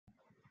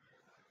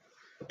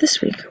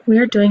This week, we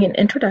are doing an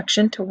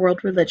introduction to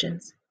world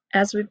religions.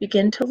 As we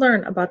begin to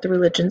learn about the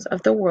religions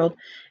of the world,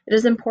 it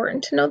is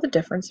important to know the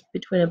difference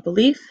between a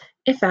belief,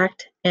 a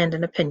fact, and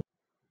an opinion.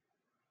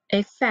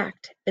 A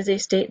fact is a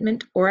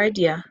statement or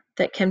idea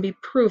that can be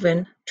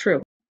proven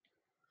true.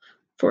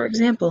 For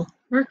example,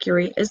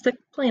 Mercury is the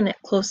planet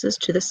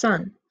closest to the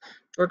Sun.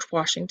 George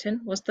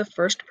Washington was the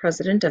first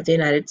president of the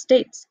United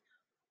States.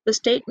 The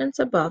statements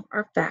above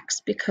are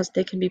facts because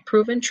they can be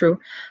proven true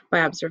by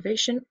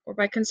observation or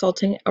by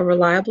consulting a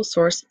reliable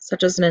source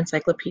such as an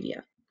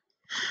encyclopedia.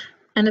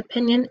 An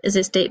opinion is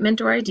a statement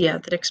or idea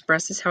that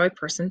expresses how a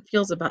person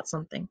feels about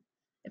something.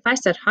 If I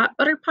said hot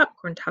buttered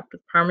popcorn topped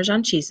with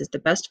Parmesan cheese is the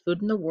best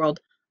food in the world,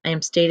 I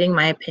am stating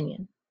my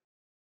opinion.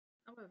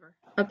 However,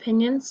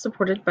 opinions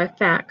supported by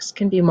facts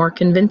can be more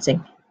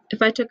convincing.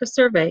 If I took a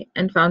survey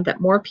and found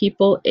that more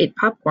people ate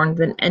popcorn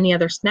than any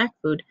other snack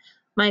food,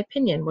 my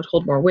opinion would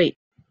hold more weight.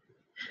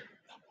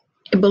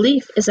 A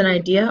belief is an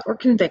idea or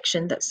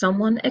conviction that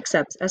someone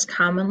accepts as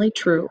commonly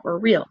true or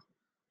real.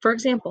 For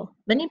example,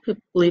 many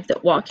people believe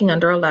that walking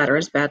under a ladder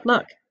is bad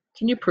luck.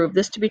 Can you prove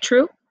this to be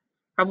true?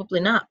 Probably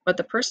not, but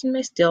the person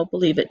may still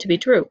believe it to be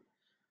true.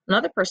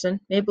 Another person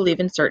may believe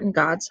in certain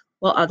gods,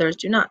 while others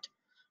do not.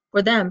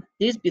 For them,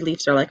 these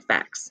beliefs are like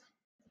facts.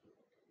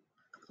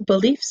 A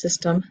belief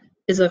system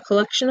is a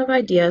collection of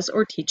ideas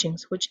or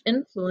teachings which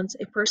influence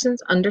a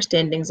person's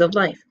understandings of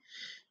life.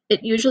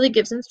 It usually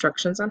gives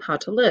instructions on how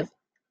to live.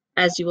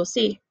 As you will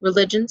see,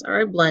 religions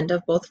are a blend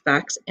of both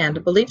facts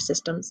and belief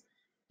systems.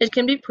 It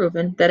can be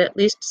proven that at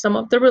least some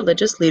of the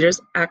religious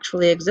leaders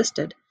actually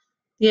existed.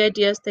 The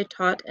ideas they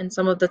taught and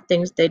some of the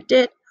things they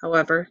did,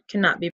 however, cannot be